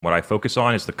What I focus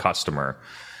on is the customer.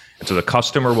 And so the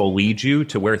customer will lead you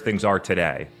to where things are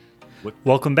today.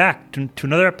 Welcome back to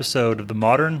another episode of the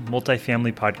Modern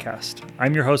Multifamily Podcast.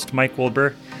 I'm your host, Mike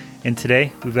Woldber, and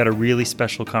today we've got a really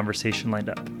special conversation lined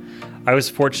up. I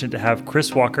was fortunate to have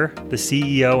Chris Walker, the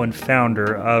CEO and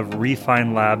founder of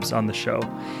Refine Labs, on the show.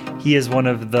 He is one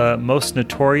of the most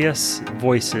notorious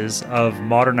voices of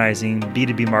modernizing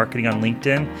B2B marketing on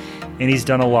LinkedIn, and he's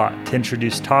done a lot to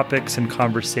introduce topics and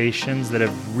conversations that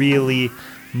have really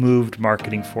moved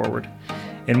marketing forward.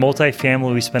 In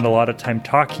multifamily, we spend a lot of time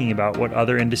talking about what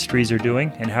other industries are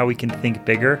doing and how we can think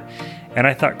bigger. And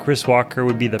I thought Chris Walker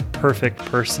would be the perfect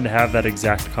person to have that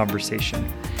exact conversation.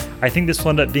 I think this will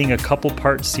end up being a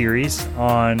couple-part series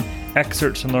on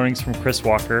excerpts and learnings from Chris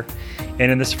Walker.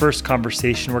 And in this first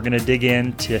conversation, we're going to dig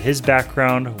into his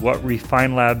background, what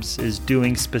Refine Labs is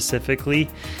doing specifically,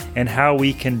 and how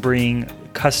we can bring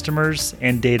customers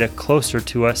and data closer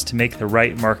to us to make the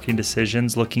right marketing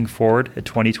decisions looking forward at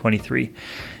 2023.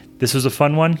 This was a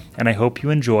fun one, and I hope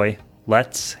you enjoy.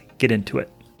 Let's get into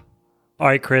it. All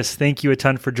right, Chris, thank you a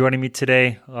ton for joining me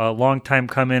today. A long time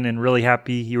coming, and really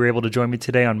happy you were able to join me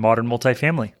today on Modern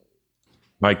Multifamily.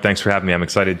 Mike, thanks for having me. I'm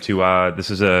excited to.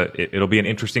 It'll be an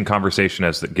interesting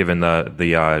conversation given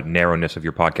the narrowness of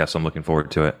your podcast. I'm looking forward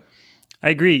to it. I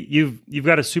agree. You've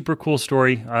got a super cool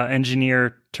story,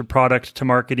 engineer to product to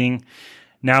marketing,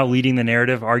 now leading the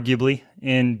narrative, arguably,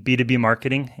 in B2B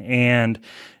marketing, and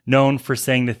known for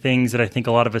saying the things that I think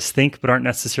a lot of us think but aren't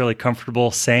necessarily comfortable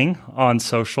saying on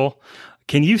social.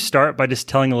 Can you start by just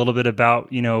telling a little bit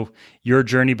about, your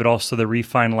journey, but also the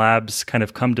Refine Labs kind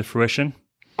of come to fruition?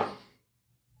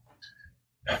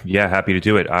 Yeah, happy to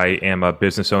do it. I am a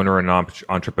business owner and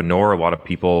entrepreneur. A lot of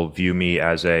people view me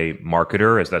as a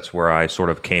marketer, as that's where I sort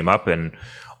of came up. And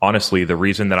honestly, the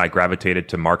reason that I gravitated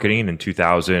to marketing in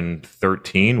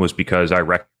 2013 was because I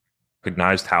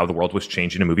recognized how the world was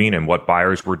changing and moving and what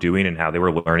buyers were doing and how they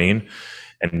were learning.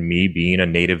 And me being a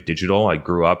native digital, I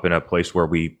grew up in a place where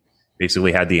we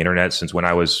basically had the internet since when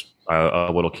I was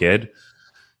a little kid.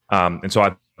 And so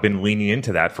I've been leaning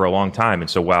into that for a long time. And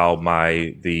so while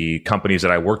the companies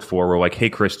that I worked for were like, hey,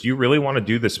 Chris, do you really want to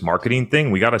do this marketing thing?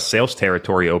 We got a sales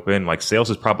territory open. Like, sales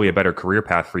is probably a better career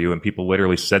path for you. And people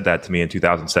literally said that to me in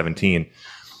 2017.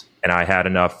 And I had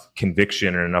enough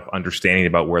conviction and enough understanding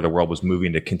about where the world was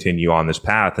moving to continue on this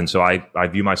path. And so I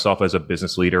view myself as a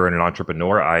business leader and an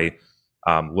entrepreneur. I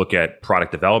look at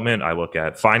product development. I look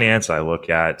at finance. I look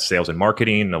at sales and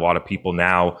marketing. And a lot of people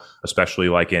now, especially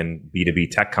like in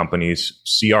B2B tech companies,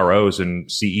 CROs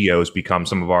and CEOs become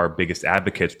some of our biggest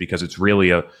advocates because it's really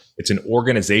it's an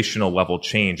organizational level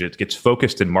change. It gets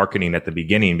focused in marketing at the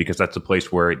beginning because that's a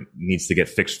place where it needs to get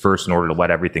fixed first in order to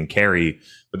let everything carry.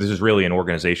 But this is really an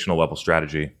organizational level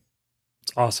strategy.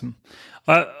 It's awesome.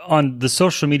 On the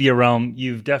social media realm,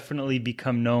 you've definitely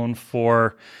become known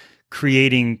for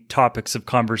creating topics of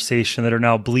conversation that are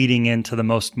now bleeding into the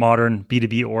most modern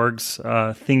B2B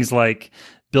orgs, things like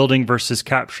building versus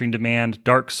capturing demand,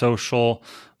 dark social.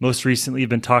 Most recently, you've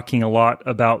been talking a lot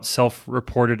about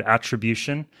self-reported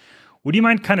attribution. Would you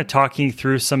mind kind of talking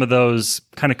through some of those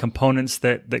kind of components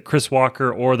that Chris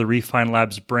Walker or the Refine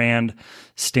Labs brand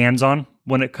stands on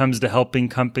when it comes to helping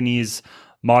companies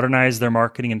modernize their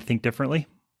marketing and think differently?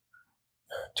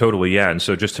 Totally, yeah. And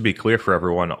so just to be clear for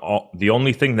everyone, the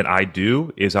only thing that I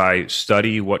do is I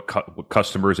study what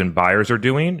customers and buyers are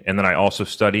doing. And then I also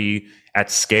study at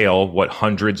scale what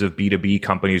hundreds of B2B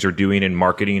companies are doing in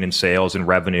marketing and sales and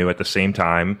revenue at the same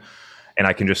time. And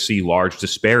I can just see large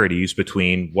disparities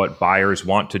between what buyers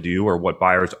want to do or what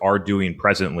buyers are doing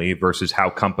presently versus how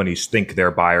companies think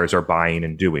their buyers are buying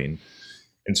and doing.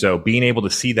 And so being able to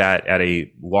see that at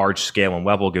a large scale and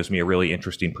level gives me a really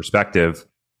interesting perspective.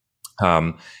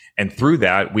 And through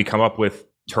that, we come up with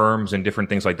terms and different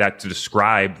things like that to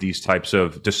describe these types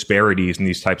of disparities and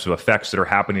these types of effects that are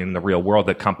happening in the real world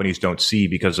that companies don't see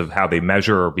because of how they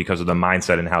measure or because of the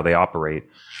mindset and how they operate.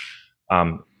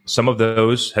 Some of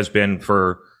those has been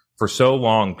for so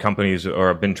long, companies or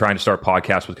have been trying to start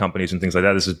podcasts with companies and things like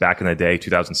that. This is back in the day,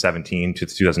 2017 to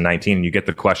 2019. And you get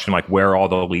the question like, where are all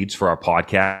the leads for our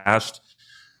podcast?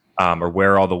 Or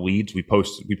where are all the leads? We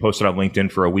posted on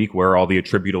LinkedIn for a week. Where are all the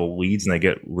attributable leads? And they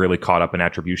get really caught up in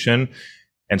attribution.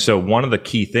 And so one of the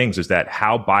key things is that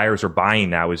how buyers are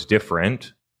buying now is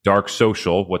different. Dark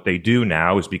social, what they do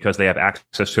now is because they have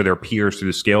access to their peers through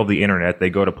the scale of the internet,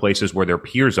 they go to places where their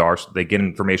peers are, so they get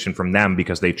information from them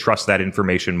because they trust that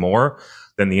information more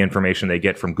than the information they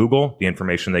get from Google, the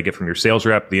information they get from your sales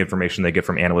rep, the information they get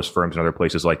from analyst firms and other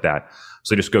places like that.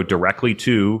 So they just go directly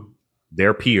to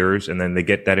their peers, and then they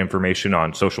get that information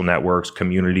on social networks,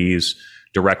 communities,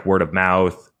 direct word of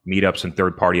mouth, meetups and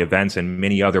third-party events and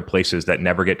many other places that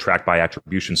never get tracked by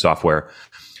attribution software.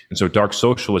 And so dark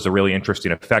social is a really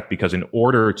interesting effect because in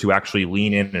order to actually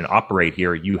lean in and operate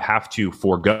here, you have to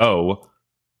forego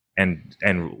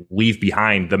and leave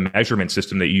behind the measurement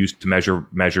system that you use to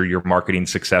measure your marketing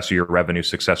success or your revenue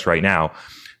success right now.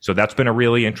 So that's been a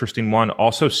really interesting one.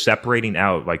 Also separating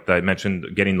out, like I mentioned,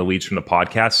 getting the leads from the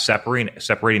podcast,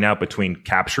 separating out between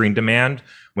capturing demand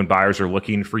when buyers are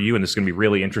looking for you. And this is going to be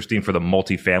really interesting for the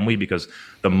multifamily because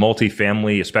the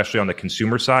multifamily, especially on the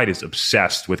consumer side, is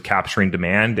obsessed with capturing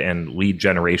demand and lead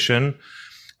generation.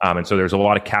 And so there's a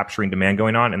lot of capturing demand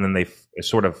going on. And then they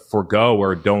sort of forgo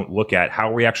or don't look at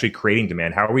how are we actually creating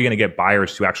demand? How are we going to get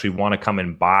buyers to actually want to come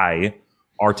and buy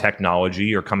our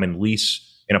technology or come and lease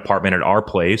an apartment at our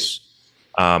place?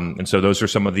 And so those are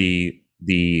some of the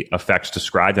effects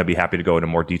described. I'd be happy to go into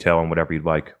more detail on whatever you'd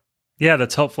like. Yeah,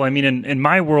 that's helpful. I mean, in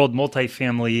my world,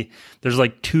 multifamily, there's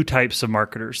like two types of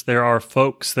marketers. There are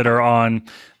folks that are on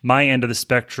my end of the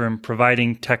spectrum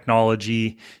providing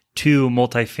technology to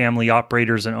multifamily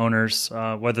operators and owners,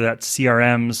 whether that's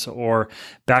CRMs or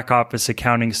back office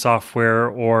accounting software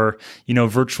or,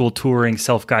 virtual touring,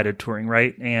 self-guided touring,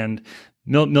 right? And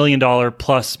 $1 million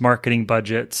plus marketing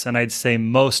budgets. And I'd say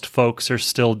most folks are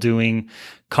still doing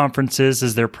conferences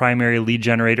as their primary lead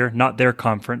generator, not their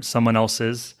conference, someone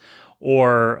else's,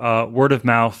 or word of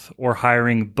mouth, or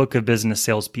hiring book of business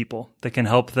salespeople that can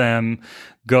help them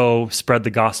go spread the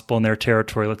gospel in their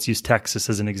territory. Let's use Texas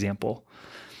as an example.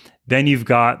 Then you've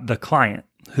got the client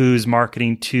who's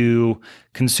marketing to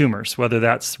consumers, whether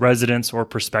that's residents or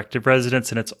prospective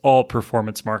residents, and it's all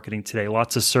performance marketing today.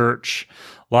 Lots of search,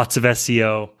 lots of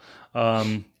SEO,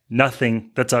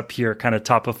 nothing that's up here, kind of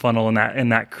top of funnel in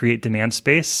that create demand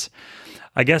space.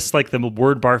 I guess like the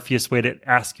word barfiest way to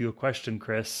ask you a question,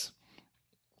 Chris,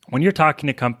 when you're talking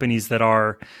to companies that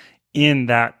are in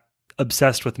that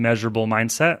obsessed with measurable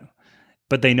mindset,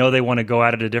 but they know they want to go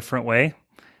at it a different way,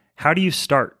 how do you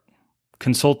start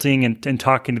consulting and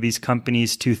talking to these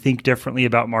companies to think differently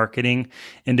about marketing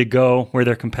and to go where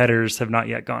their competitors have not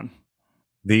yet gone?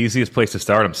 The easiest place to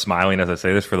start, I'm smiling as I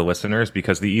say this for the listeners,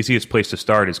 because the easiest place to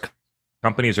start is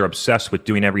companies are obsessed with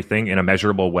doing everything in a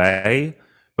measurable way,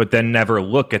 but then never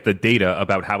look at the data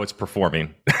about how it's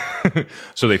performing.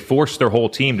 So they force their whole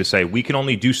team to say, we can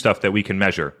only do stuff that we can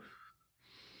measure.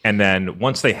 And then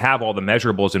once they have all the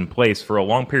measurables in place for a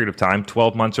long period of time,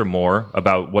 12 months or more,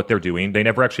 about what they're doing, they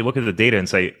never actually look at the data and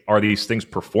say, are these things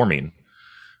performing?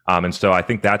 And so I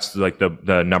think that's like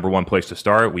the number one place to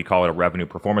start. We call it a revenue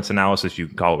performance analysis. You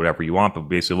can call it whatever you want, but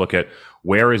basically look at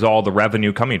where is all the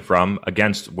revenue coming from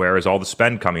against where is all the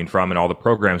spend coming from and all the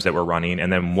programs that we're running.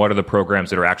 And then what are the programs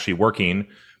that are actually working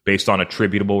based on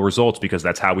attributable results, because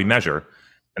that's how we measure.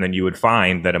 And then you would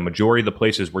find that a majority of the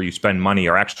places where you spend money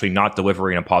are actually not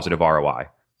delivering a positive ROI.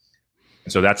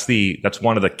 And so that's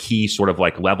one of the key sort of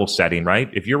like level setting, right?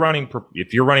 If you're running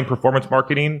performance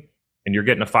marketing and you're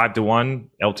getting a 5-to-1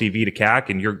 LTV to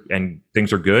CAC and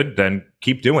things are good, then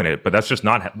keep doing it. But that's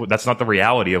not the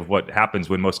reality of what happens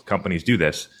when most companies do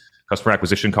this. Customer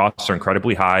acquisition costs are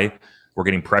incredibly high. We're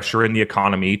getting pressure in the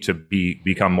economy to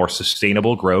become more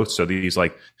sustainable growth. So these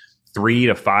like 3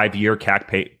 to 5 year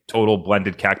total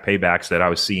blended CAC paybacks that I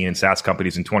was seeing in SaaS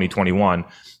companies in 2021,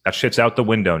 that shit's out the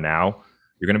window now.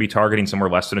 You're going to be targeting somewhere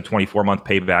less than a 24-month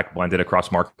payback blended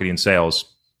across marketing and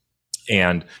sales.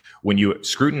 And when you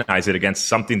scrutinize it against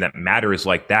something that matters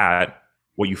like that,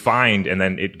 what you find, and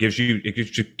then it gives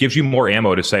you more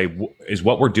ammo to say, is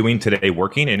what we're doing today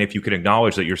working? And if you can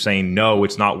acknowledge that you're saying, no,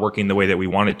 it's not working the way that we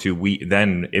want it to,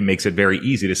 then it makes it very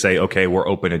easy to say, okay, we're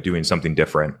open to doing something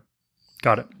different.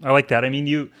 Got it. I like that. I mean,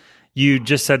 you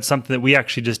just said something that we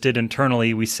actually just did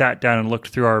internally. We sat down and looked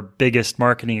through our biggest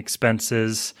marketing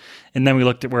expenses, and then we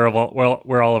looked at where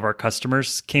all of our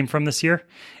customers came from this year,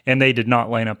 and they did not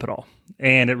line up at all.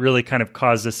 And it really kind of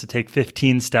caused us to take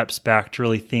 15 steps back to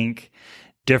really think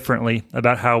differently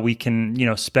about how we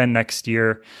can, spend next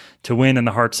year to win in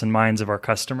the hearts and minds of our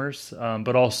customers,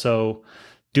 but also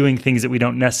doing things that we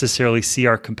don't necessarily see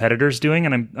our competitors doing.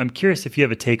 And I'm curious if you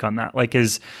have a take on that. Like,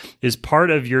 is part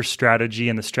of your strategy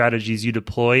and the strategies you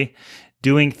deploy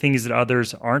doing things that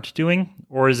others aren't doing?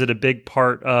 Or is it a big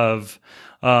part of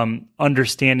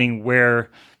understanding where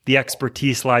the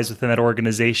expertise lies within that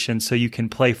organization so you can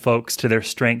play folks to their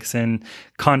strengths in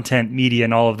content, media,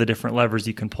 and all of the different levers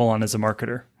you can pull on as a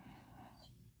marketer?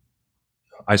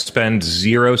 I spend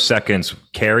 0 seconds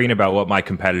caring about what my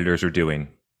competitors are doing.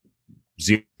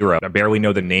 0. I barely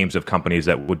know the names of companies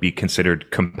that would be considered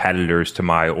competitors to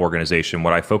my organization.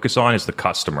 What I focus on is the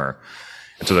customer.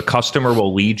 And so the customer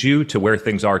will lead you to where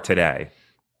things are today.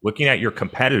 Looking at your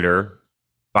competitor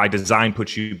by design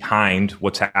puts you behind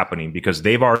what's happening because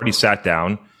they've already sat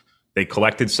down. They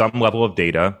collected some level of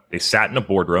data. They sat in a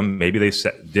boardroom. Maybe they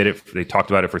they talked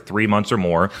about it for 3 months or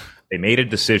more. They made a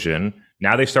decision.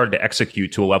 Now they started to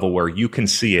execute to a level where you can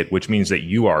see it, which means that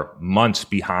you are months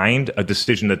behind a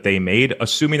decision that they made,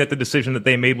 assuming that the decision that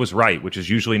they made was right, which is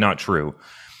usually not true.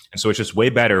 And so it's just way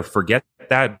better. Forget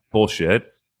that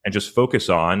bullshit and just focus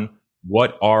on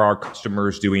what are our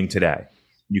customers doing today.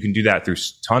 You can do that through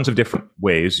tons of different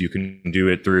ways. You can do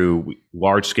it through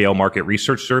large-scale market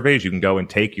research surveys. You can go and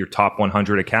take your top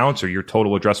 100 accounts or your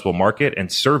total addressable market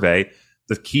and survey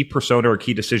the key persona or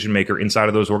key decision maker inside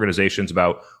of those organizations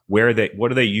about what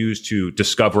do they use to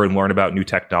discover and learn about new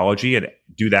technology, and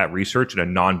do that research in a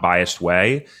non-biased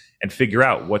way and figure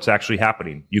out what's actually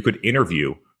happening. You could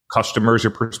interview customers or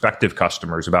prospective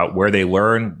customers about where they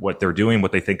learn, what they're doing,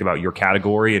 what they think about your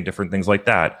category and different things like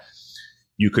that.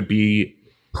 You could be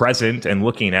present and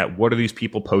looking at what are these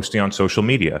people posting on social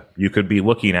media. You could be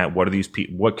looking at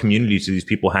what communities do these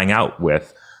people hang out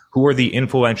with? Who are the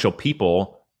influential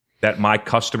people that my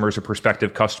customers or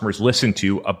prospective customers listen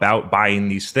to about buying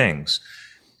these things?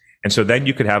 And so then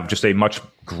you could have just a much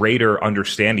greater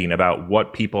understanding about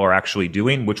what people are actually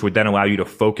doing, which would then allow you to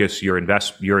focus your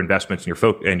investments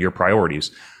and your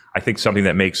priorities. I think something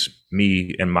that makes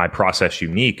me and my process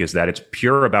unique is that it's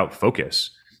pure about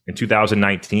focus. In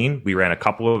 2019, we ran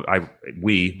I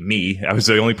was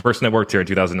the only person that worked here in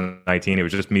 2019. It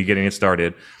was just me getting it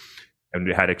started. And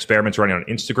we had experiments running on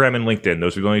Instagram and LinkedIn.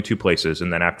 Those were the only two places.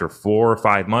 And then after 4 or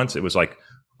 5 months, it was like,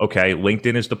 okay,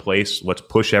 LinkedIn is the place. Let's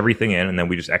push everything in. And then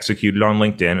we just executed on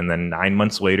LinkedIn. And then 9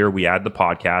 months later, we add the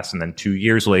podcast. And then 2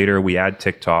 years later, we add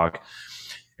TikTok.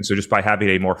 And so just by having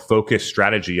a more focused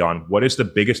strategy on what is the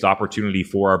biggest opportunity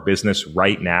for our business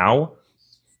right now,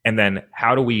 and then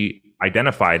how do we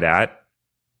identify that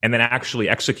and then actually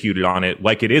execute on it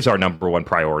like it is our number one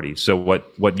priority. So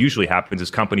what usually happens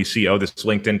is companies see, oh, this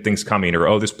LinkedIn thing's coming, or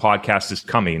oh, this podcast is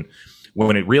coming,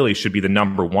 when it really should be the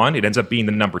number one. It ends up being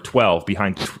the number 12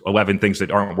 behind 11 things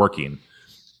that aren't working.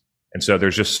 And so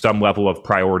there's just some level of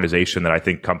prioritization that I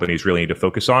think companies really need to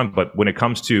focus on. But when it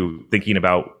comes to thinking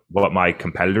about what my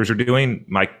competitors are doing,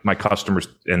 my customers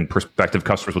and prospective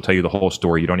customers will tell you the whole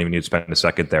story. You don't even need to spend a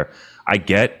second there. I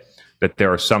get that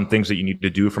there are some things that you need to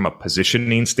do from a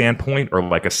positioning standpoint or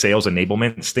like a sales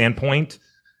enablement standpoint,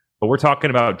 but we're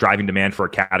talking about driving demand for a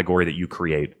category that you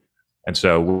create. And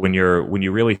so when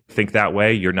you really think that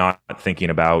way, you're not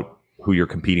thinking about who you're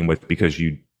competing with because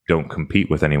you don't compete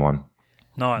with anyone.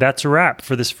 No, that's a wrap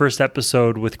for this first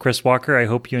episode with Chris Walker. I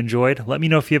hope you enjoyed. Let me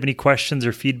know if you have any questions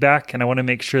or feedback, and I want to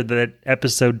make sure that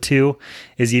episode 2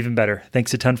 is even better.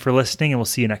 Thanks a ton for listening, and we'll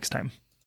see you next time.